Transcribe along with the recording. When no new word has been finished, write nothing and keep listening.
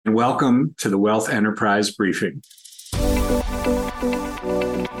Welcome to the Wealth Enterprise Briefing.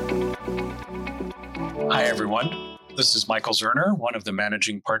 Hi, everyone. This is Michael Zerner, one of the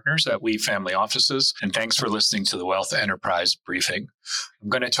managing partners at We Family Offices, and thanks for listening to the Wealth Enterprise Briefing. I'm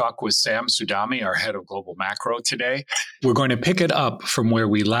going to talk with Sam Sudami, our head of global macro today. We're going to pick it up from where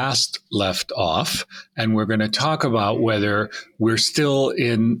we last left off, and we're going to talk about whether we're still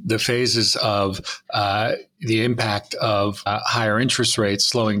in the phases of the impact of higher interest rates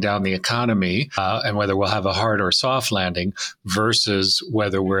slowing down the economy, and whether we'll have a hard or soft landing versus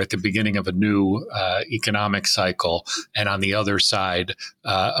whether we're at the beginning of a new economic cycle and on the other side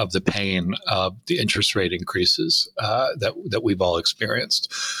of the pain of the interest rate increases that we've all experienced.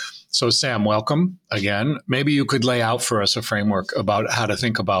 So, Sam, welcome again. Maybe you could lay out for us a framework about how to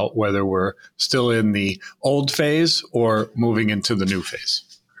think about whether we're still in the old phase or moving into the new phase.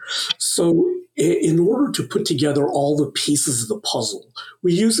 So in order to put together all the pieces of the puzzle,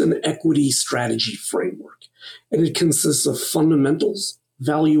 we use an equity strategy framework, and it consists of fundamentals,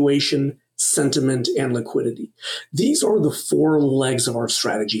 valuation, sentiment, and liquidity. These are the four legs of our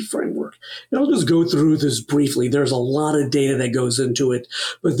strategy framework. And I'll just go through this briefly. There's a lot of data that goes into it,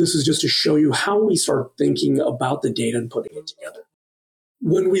 but this is just to show you how we start thinking about the data and putting it together.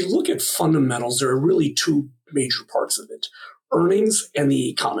 When we look at fundamentals, there are really two major parts of it: earnings and the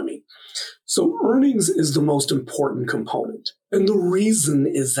economy. So earnings is the most important component. And the reason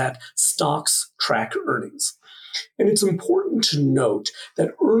is that stocks track earnings. And it's important to note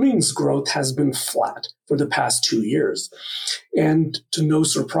that earnings growth has been flat for the past 2 years. And to no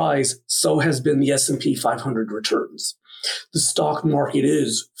surprise, so has been the S&P 500 returns. The stock market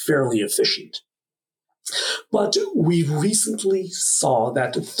is fairly efficient. But we recently saw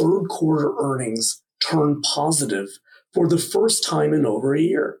that the third quarter earnings turned positive for the first time in over a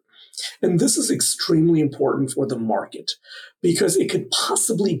year. And this is extremely important for the market because it could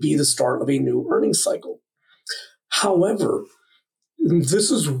possibly be the start of a new earnings cycle. However,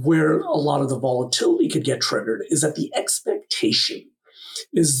 this is where a lot of the volatility could get triggered, is that the expectation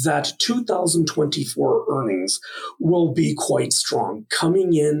is that 2024 earnings will be quite strong,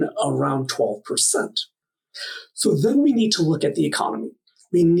 coming in around 12%. So then we need to look at the economy.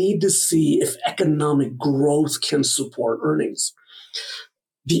 We need to see if economic growth can support earnings.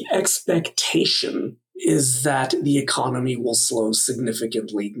 The expectation is that the economy will slow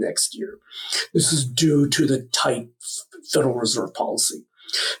significantly next year. This is due to the tight Federal Reserve policy.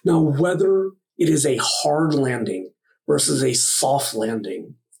 Now, whether it is a hard landing versus a soft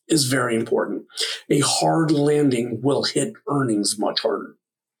landing is very important. A hard landing will hit earnings much harder.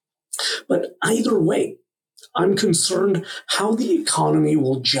 But either way, I'm concerned how the economy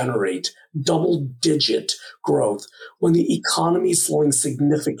will generate double-digit growth when the economy is slowing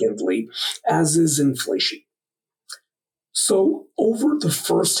significantly, as is inflation. So over the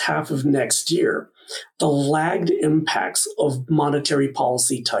first half of next year, the lagged impacts of monetary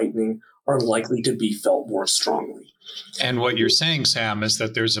policy tightening are likely to be felt more strongly. And what you're saying, Sam, is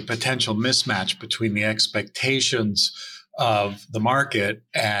that there's a potential mismatch between the expectations of the market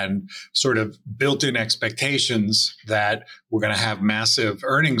and sort of built-in expectations that we're going to have massive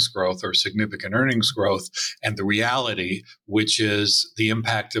earnings growth or significant earnings growth, and the reality, which is the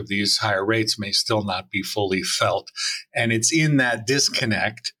impact of these higher rates may still not be fully felt. And it's in that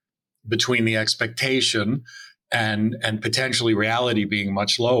disconnect between the expectation and potentially reality being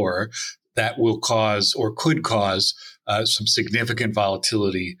much lower that will cause or could cause some significant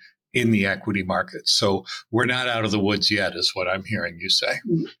volatility in the equity market. So we're not out of the woods yet, is what I'm hearing you say.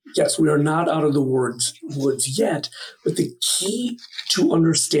 Yes, we are not out of the woods yet, but the key to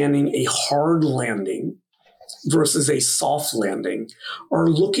understanding a hard landing versus a soft landing are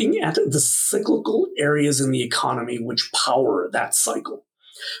looking at the cyclical areas in the economy which power that cycle.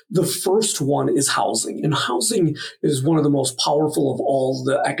 The first one is housing, and housing is one of the most powerful of all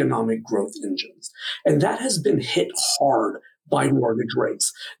the economic growth engines. And that has been hit hard by mortgage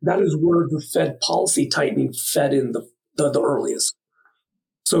rates. That is where the Fed policy tightening fed in the earliest.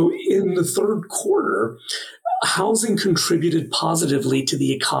 So in the third quarter, housing contributed positively to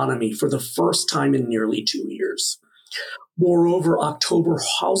the economy for the first time in nearly 2 years. Moreover, October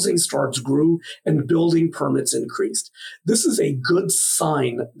housing starts grew and building permits increased. This is a good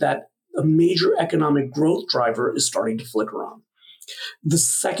sign that a major economic growth driver is starting to flicker on. The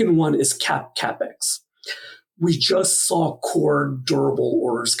second one is CapEx. We just saw core durable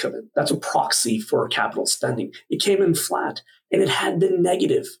orders come in. That's a proxy for capital spending. It came in flat, and it had been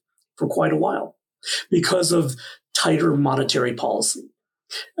negative for quite a while because of tighter monetary policy.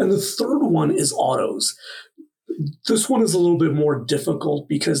 And the third one is autos. This one is a little bit more difficult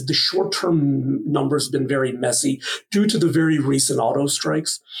because the short-term numbers have been very messy due to the very recent auto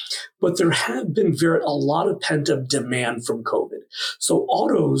strikes. But there have been a lot of pent-up demand from COVID. So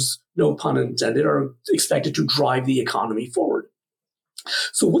autos, no pun intended, are expected to drive the economy forward.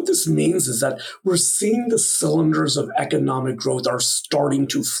 So what this means is that we're seeing the cylinders of economic growth are starting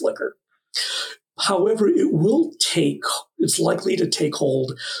to flicker. However, it's likely to take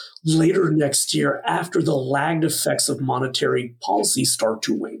hold later next year after the lagged effects of monetary policy start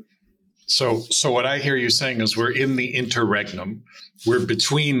to wane. So what I hear you saying is we're in the interregnum. We're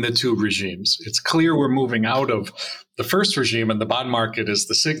between the two regimes. It's clear we're moving out of the first regime, and the bond market is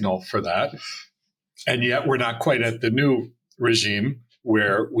the signal for that. And yet we're not quite at the new regime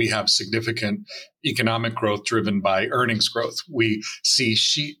where we have significant economic growth driven by earnings growth. We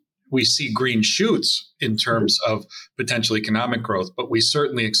see green shoots in terms of potential economic growth, but we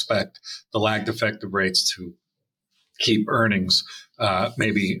certainly expect the lagged effect of rates to keep earnings,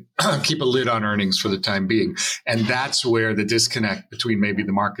 maybe keep a lid on earnings for the time being. And that's where the disconnect between maybe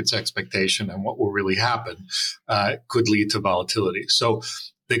the market's expectation and what will really happen could lead to volatility. So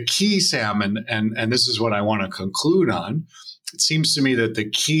the key, Sam, and this is what I want to conclude on, it seems to me that the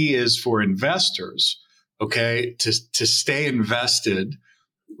key is for investors, okay, to stay invested,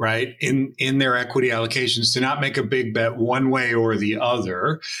 right, in their equity allocations, to not make a big bet one way or the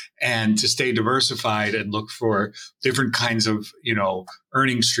other, and to stay diversified and look for different kinds of,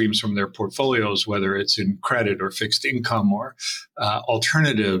 earning streams from their portfolios, whether it's in credit or fixed income or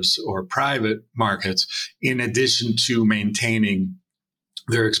alternatives or private markets, in addition to maintaining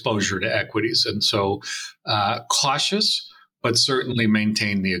their exposure to equities. And so cautious, but certainly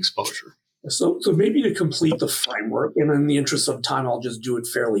maintain the exposure. So maybe to complete the framework, and in the interest of time, I'll just do it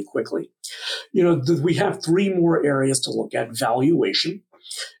fairly quickly. We have three more areas to look at: valuation.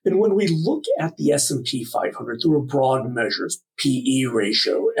 And when we look at the S&P 500 through a broad measures, PE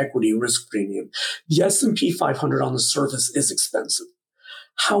ratio, equity risk premium, the S&P 500 on the surface is expensive.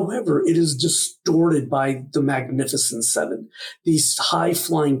 However, it is distorted by the Magnificent Seven, these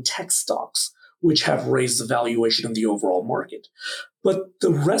high-flying tech stocks, which have raised the valuation of the overall market. But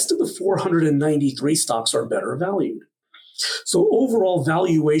the rest of the 493 stocks are better valued. So overall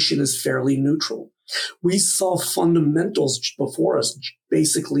valuation is fairly neutral. We saw fundamentals before us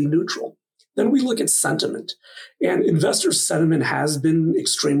basically neutral. Then we look at sentiment, and investor sentiment has been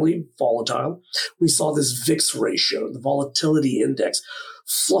extremely volatile. We saw this VIX ratio, the volatility index,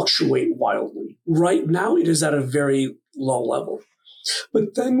 fluctuate wildly. Right now, it is at a very low level.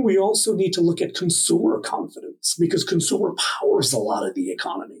 But then we also need to look at consumer confidence, because consumer powers a lot of the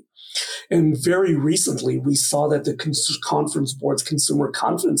economy. And very recently, we saw that the Conference Board's consumer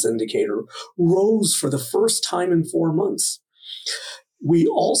confidence indicator rose for the first time in 4 months. We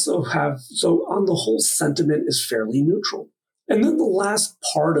also so on the whole, sentiment is fairly neutral. And then the last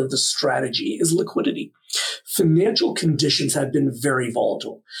part of the strategy is liquidity. Financial conditions have been very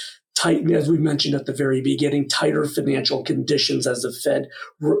volatile. As we mentioned at the very beginning, tighter financial conditions as the Fed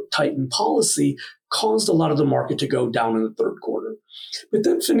tightened policy caused a lot of the market to go down in the third quarter. But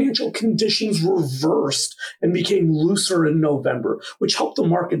then financial conditions reversed and became looser in November, which helped the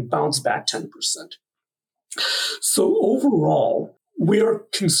market bounce back 10%. So overall, we are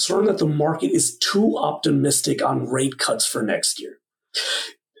concerned that the market is too optimistic on rate cuts for next year.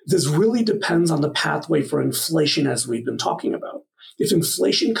 This really depends on the pathway for inflation, as we've been talking about. If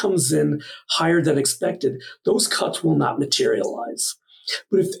inflation comes in higher than expected, those cuts will not materialize.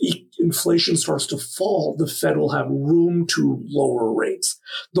 But if inflation starts to fall, the Fed will have room to lower rates.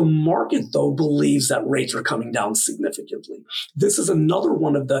 The market, though, believes that rates are coming down significantly. This is another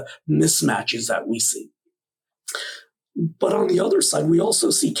one of the mismatches that we see. But on the other side, we also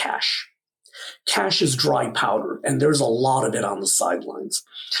see cash. Cash is dry powder, and there's a lot of it on the sidelines.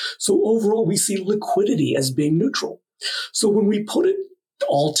 So overall, we see liquidity as being neutral. So when we put it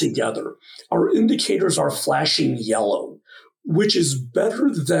all together, our indicators are flashing yellow, which is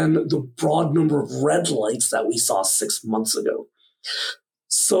better than the broad number of red lights that we saw 6 months ago.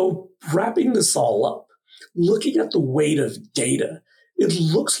 So wrapping this all up, looking at the weight of data, it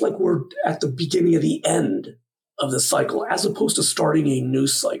looks like we're at the beginning of the end of the cycle, as opposed to starting a new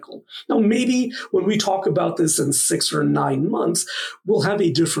cycle. Now, maybe when we talk about this in 6 or 9 months, we'll have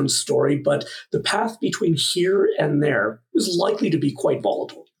a different story, but the path between here and there is likely to be quite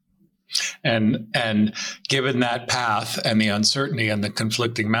volatile. And given that path and the uncertainty and the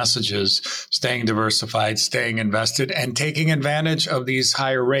conflicting messages, staying diversified, staying invested, and taking advantage of these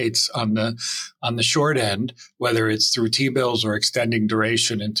higher rates on the short end, whether it's through T-bills or extending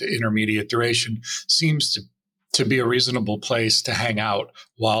duration into intermediate duration, seems to be a reasonable place to hang out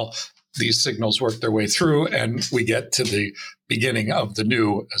while these signals work their way through and we get to the beginning of the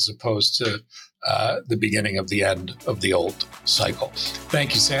new as opposed to the beginning of the end of the old cycle.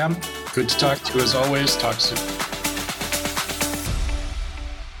 Thank you, Sam. Good to talk to you as always. Talk soon.